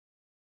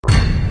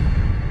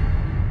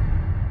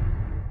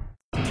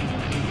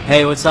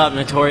Hey, what's up?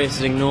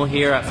 Notorious Newell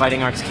here at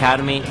Fighting Arts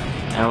Academy,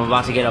 and I'm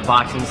about to get a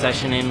boxing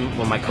session in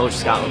with my coach,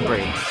 Scott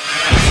Brady.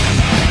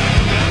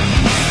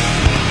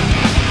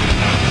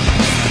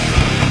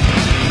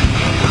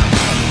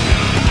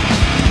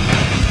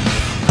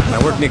 When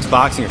I work Nick's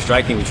boxing or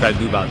striking, we try to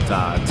do about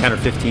 10 or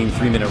 15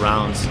 3-minute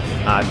rounds.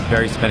 It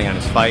varies depending on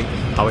his fight.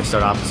 I always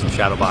start off with some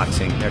shadow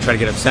boxing. I try to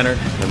get him centered,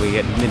 and we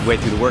get midway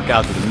through the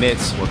workout to the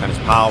mitts, work on his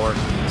power,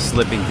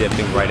 slipping,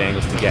 dipping, right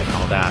angles to get, and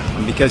all that.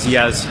 And because he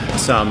has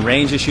some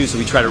range issues, so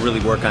we try to really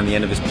work on the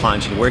end of his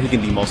punch and where he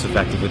can be most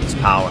effective with his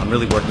power. I'm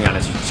really working on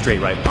his straight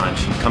right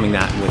punch, coming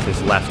that with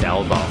his left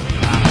elbow.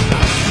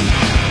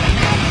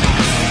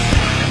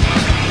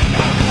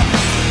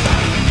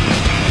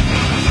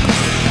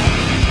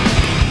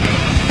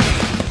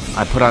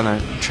 I put on a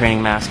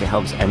training mask. It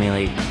helps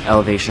emulate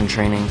elevation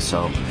training,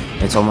 so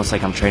it's almost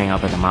like I'm training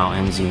up at the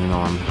mountains, even though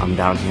I'm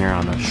down here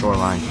on the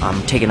shoreline.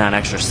 I'm taking that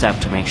extra step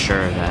to make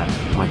sure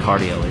that my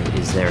cardio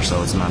is there,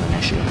 so it's not an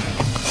issue.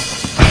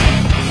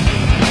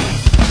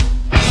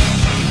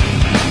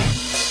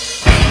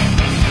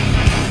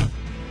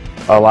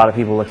 A lot of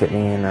people look at me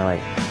and they're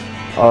like,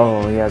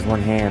 oh, he has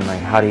one hand, like,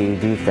 how do you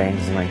do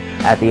things? And like,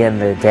 at the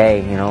end of the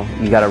day, you know,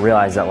 you gotta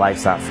realize that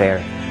life's not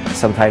fair.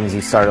 Sometimes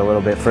you start a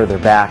little bit further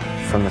back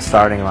from the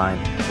starting line,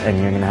 and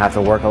you're going to have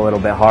to work a little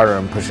bit harder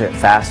and push it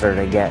faster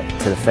to get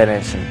to the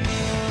finish.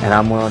 And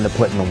I'm willing to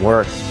put in the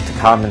work to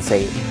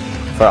compensate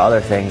for other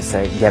things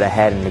to get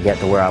ahead and to get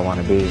to where I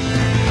want to be.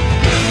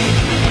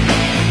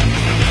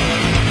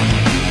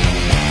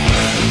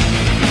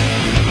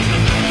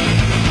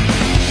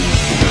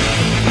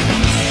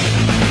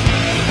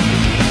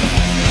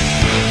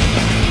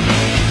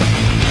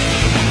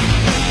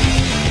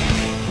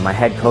 My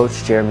head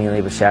coach, Jeremy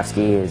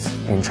Lebashevsky, is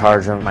in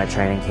charge of my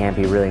training camp.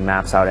 He really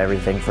maps out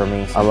everything for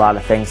me. A lot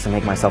of things to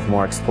make myself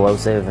more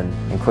explosive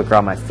and quicker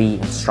on my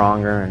feet and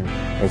stronger, and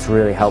it's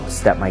really helped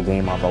step my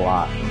game up a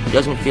lot. He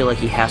doesn't feel like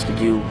he has to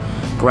do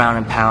ground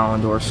and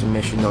pound or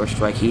submission or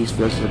strike. He just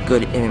feels he's a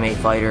good MMA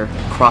fighter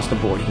across the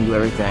board. He can do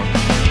everything.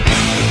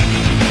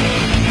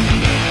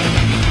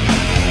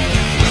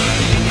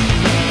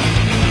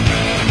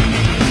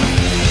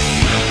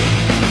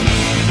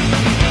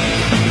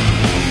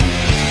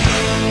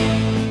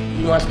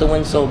 He wants to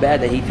win so bad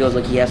that he feels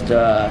like he has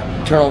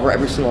to turn over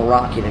every single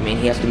rock. You know what I mean?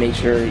 He has to make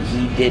sure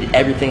he did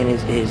everything in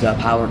his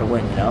power to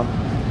win, you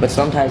know? But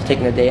sometimes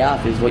taking a day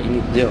off is what you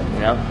need to do, you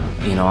know?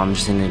 You know, I'm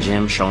just in the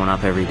gym showing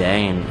up every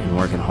day and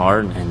working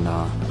hard, and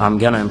I'm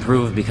going to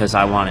improve because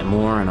I want it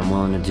more, and I'm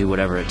willing to do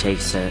whatever it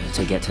takes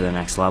to get to the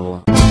next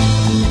level.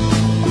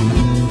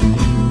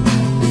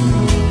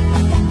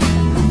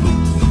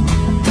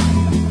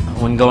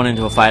 When going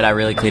into a fight, I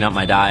really clean up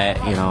my diet.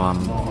 You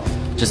know,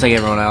 just like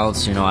everyone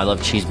else, you know, I love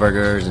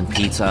cheeseburgers and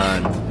pizza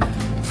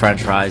and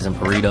french fries and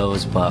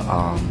burritos, but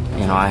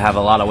you know, I have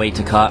a lot of weight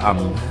to cut.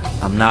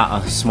 I'm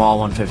not a small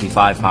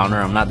 155 pounder.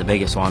 I'm not the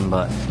biggest one,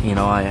 but you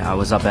know, I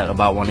was up at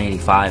about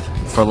 185.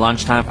 For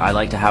lunchtime, I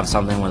like to have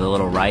something with a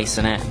little rice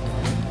in it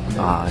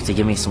to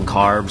give me some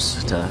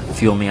carbs to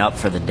fuel me up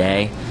for the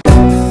day.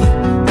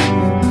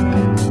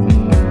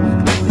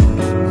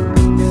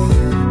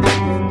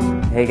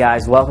 Hey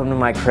guys, welcome to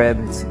my crib.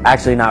 It's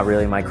actually not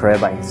really my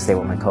crib. I stay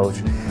with my coach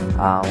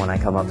when I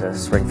come up to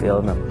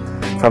Springfield.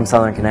 I'm from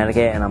Southern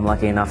Connecticut, and I'm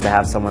lucky enough to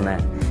have someone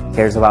that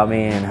cares about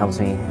me and helps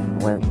me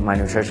with my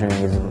nutrition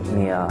and gives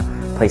me a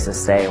place to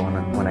stay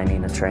when I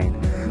need to train.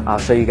 I'll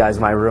show you guys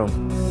my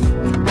room.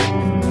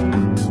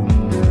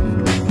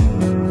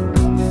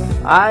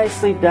 I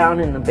sleep down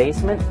in the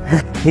basement.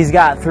 He's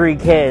got 3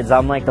 kids.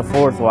 I'm like the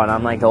 4th one.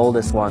 I'm like the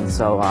oldest one,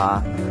 so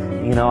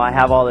you know, I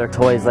have all their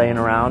toys laying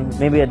around.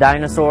 Maybe a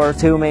dinosaur or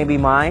 2, maybe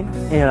mine,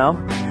 you know,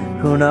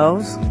 who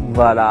knows?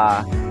 But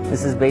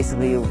this is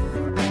basically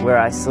where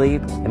I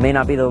sleep. It may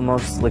not be the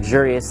most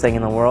luxurious thing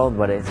in the world,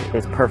 but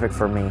it's perfect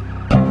for me.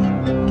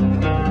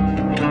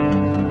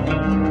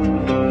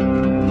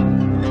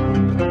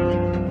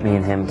 Me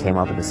and him came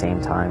up at the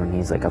same time, and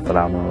he's like a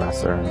phenomenal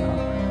wrestler,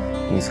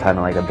 and he's kind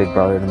of like a big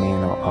brother to me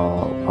and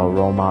a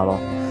role model,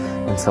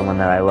 and someone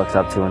that I looked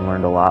up to and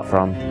learned a lot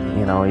from.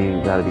 You know,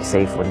 you gotta be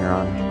safe when you're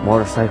on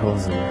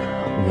motorcycles,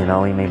 and you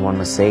know, he made one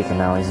mistake and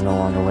now he's no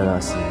longer with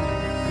us.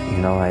 And, you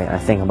know, I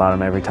think about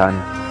him every time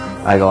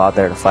I go out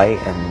there to fight,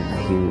 and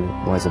he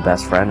was a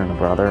best friend and a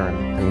brother,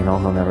 and you know,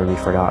 he'll never be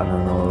forgotten,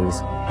 and he'll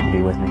always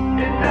be with me.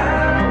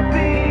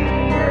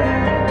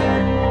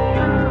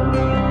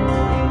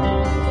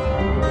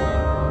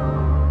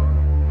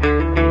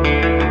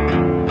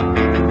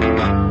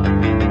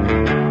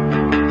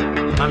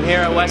 I'm here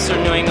at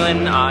Western New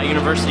England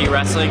University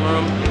Wrestling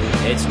Room.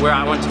 It's where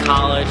I went to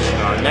college.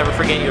 Never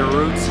forget your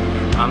roots.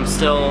 I'm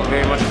still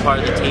very much a part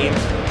of the team,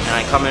 and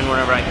I come in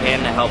whenever I can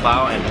to help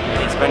out, and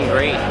it's been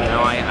great. You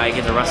know, I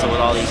get to wrestle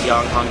with all these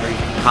young, hungry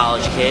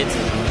college kids,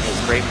 and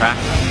it's great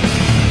practice.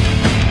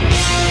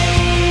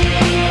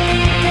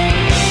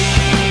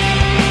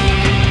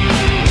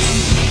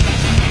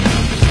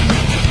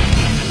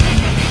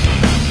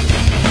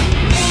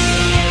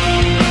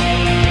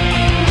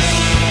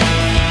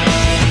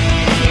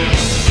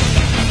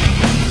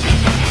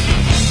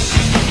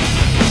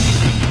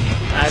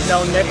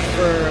 known Nick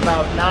for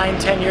about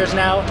 9-10 years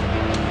now.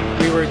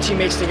 We were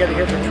teammates together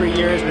here for 3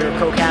 years. We were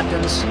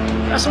co-captains.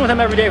 Wrestling with him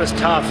every day was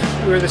tough.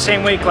 We were the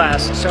same weight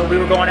class, so we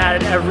were going at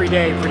it every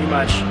day pretty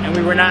much, and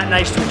we were not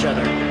nice to each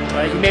other.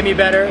 But he made me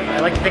better. I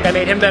like to think I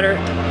made him better.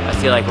 I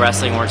feel like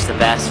wrestling works the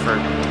best for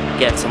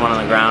getting someone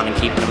on the ground and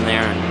keeping them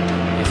there.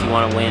 And if you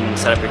want to win,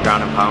 set up your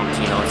ground and pound.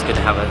 You know, it's good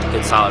to have a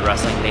good solid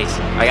wrestling base.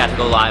 I got to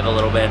go live a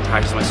little bit and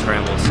practice my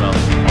scrambles, so.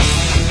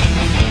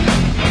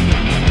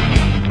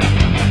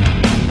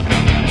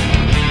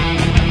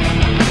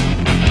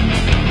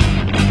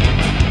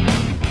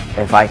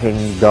 If I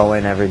can go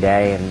in every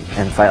day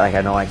and fight like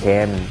I know I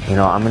can, you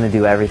know, I'm going to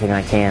do everything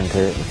I can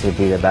to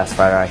be the best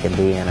fighter I can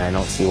be, and I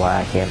don't see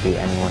why I can't beat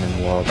anyone in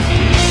the world.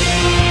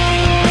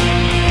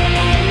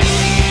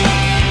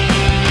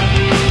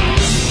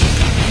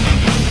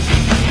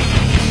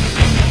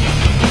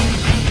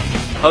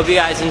 Hope you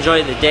guys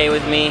enjoyed the day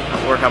with me.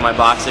 I'll work on my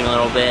boxing a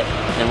little bit,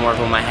 then work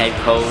with my head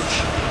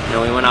coach. You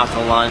know, we went out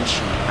to lunch.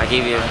 I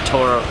gave you a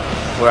tour of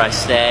where I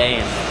stay,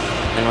 and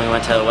then we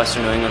went to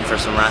Western New England for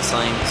some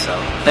wrestling. So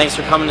thanks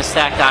for coming to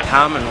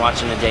Stack.com and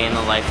watching the day in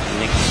the life of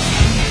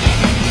Nick.